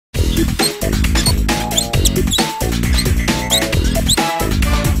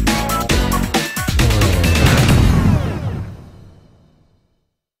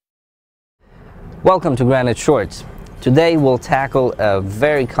Welcome to Granite Shorts. Today we'll tackle a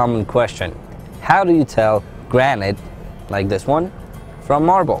very common question. How do you tell granite, like this one, from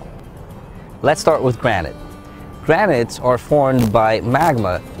marble? Let's start with granite. Granites are formed by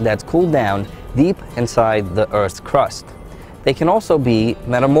magma that's cooled down deep inside the Earth's crust. They can also be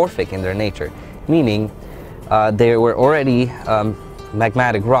metamorphic in their nature, meaning they were already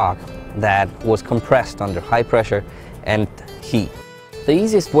magmatic rock that was compressed under high pressure and heat. The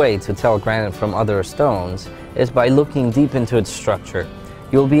easiest way to tell granite from other stones is by looking deep into its structure.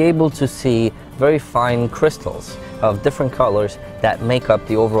 You'll be able to see very fine crystals of different colors that make up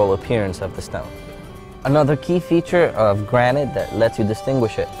the overall appearance of the stone. Another key feature of granite that lets you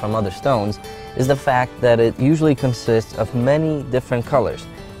distinguish it from other stones is the fact that it usually consists of many different colors.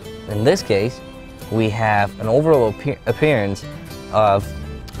 In this case, we have an overall appearance of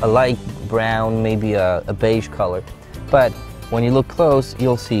a light brown, maybe a beige color, but when you look close,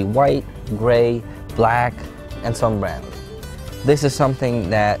 you'll see white, gray, black, and some brown. This is something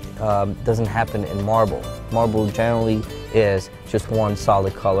that doesn't happen in marble. Marble generally is just one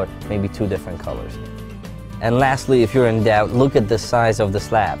solid color, maybe two different colors. And lastly, if you're in doubt, look at the size of the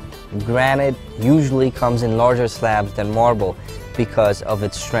slab. Granite usually comes in larger slabs than marble because of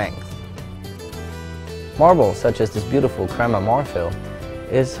its strength. Marble, such as this beautiful crema marfil,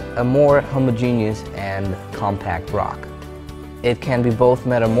 is a more homogeneous and compact rock. It can be both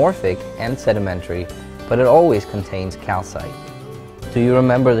metamorphic and sedimentary, but it always contains calcite. Do you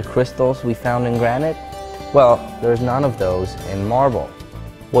remember the crystals we found in granite? Well, there's none of those in marble.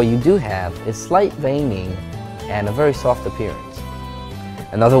 What you do have is slight veining and a very soft appearance.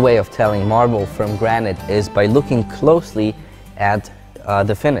 Another way of telling marble from granite is by looking closely at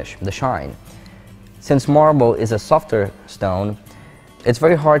the finish, the shine. Since marble is a softer stone, it's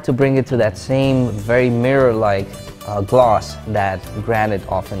very hard to bring it to that same very mirror-like gloss that granite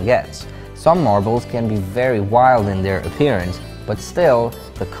often gets. Some marbles can be very wild in their appearance, but still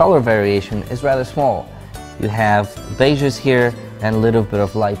the color variation is rather small. You have beiges here and a little bit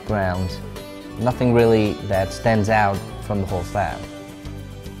of light browns. Nothing really that stands out from the whole slab.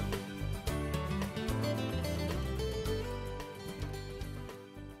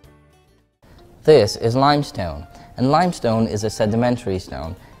 This is limestone, and limestone is a sedimentary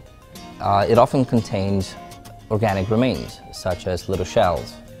stone. It often contains organic remains, such as little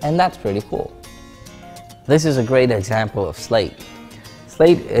shells, and that's pretty cool. This is a great example of slate.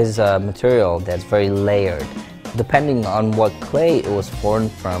 Slate is a material that's very layered. Depending on what clay it was formed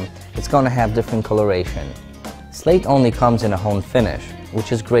from, it's going to have different coloration. Slate only comes in a honed finish,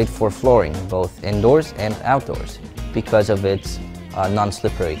 which is great for flooring, both indoors and outdoors, because of its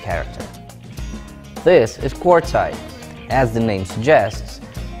non-slippery character. This is quartzite. As the name suggests,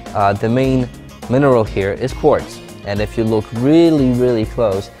 the main mineral here is quartz, and if you look really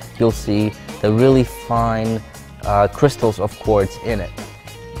close, you'll see the really fine crystals of quartz in it,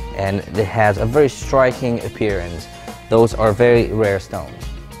 and it has a very striking appearance. Those are very rare stones.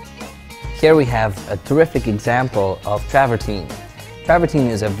 Here we have a terrific example of travertine. Travertine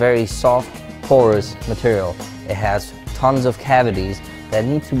is a very soft, porous material. It has tons of cavities that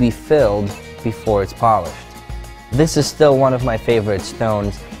need to be filled before it's polished. This is still one of my favorite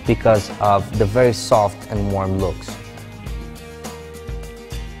stones because of the very soft and warm looks.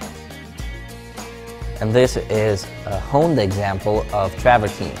 And this is a honed example of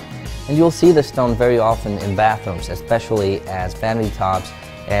travertine. And you'll see the stone very often in bathrooms, especially as vanity tops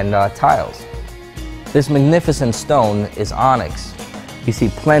and tiles. This magnificent stone is onyx. You see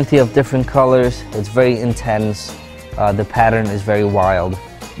plenty of different colors. It's very intense. The pattern is very wild.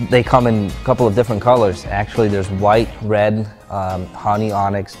 They come in a couple of different colors. Actually, there's white, red, honey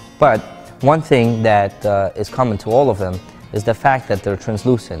onyx. But one thing that is common to all of them is the fact that they're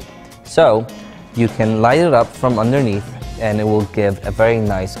translucent. So you can light it up from underneath and it will give a very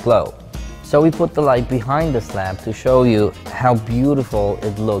nice glow. So we put the light behind the slab to show you how beautiful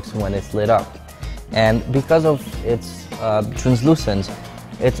it looks when it's lit up. And because of its translucence,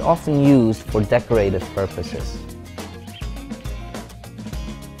 it's often used for decorative purposes.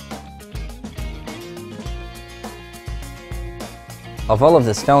 Of all of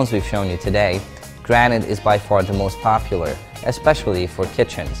the stones we've shown you today, granite is by far the most popular, especially for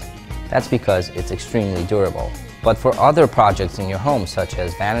kitchens. That's because it's extremely durable. But for other projects in your home, such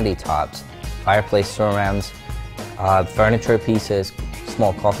as vanity tops, fireplace surrounds, furniture pieces,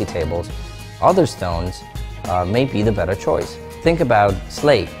 small coffee tables, other stones may be the better choice. Think about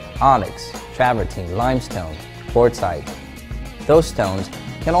slate, onyx, travertine, limestone, quartzite. Those stones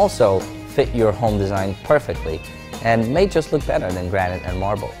can also fit your home design perfectly and may just look better than granite and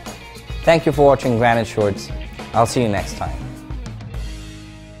marble. Thank you for watching Granite Shorts. I'll see you next time.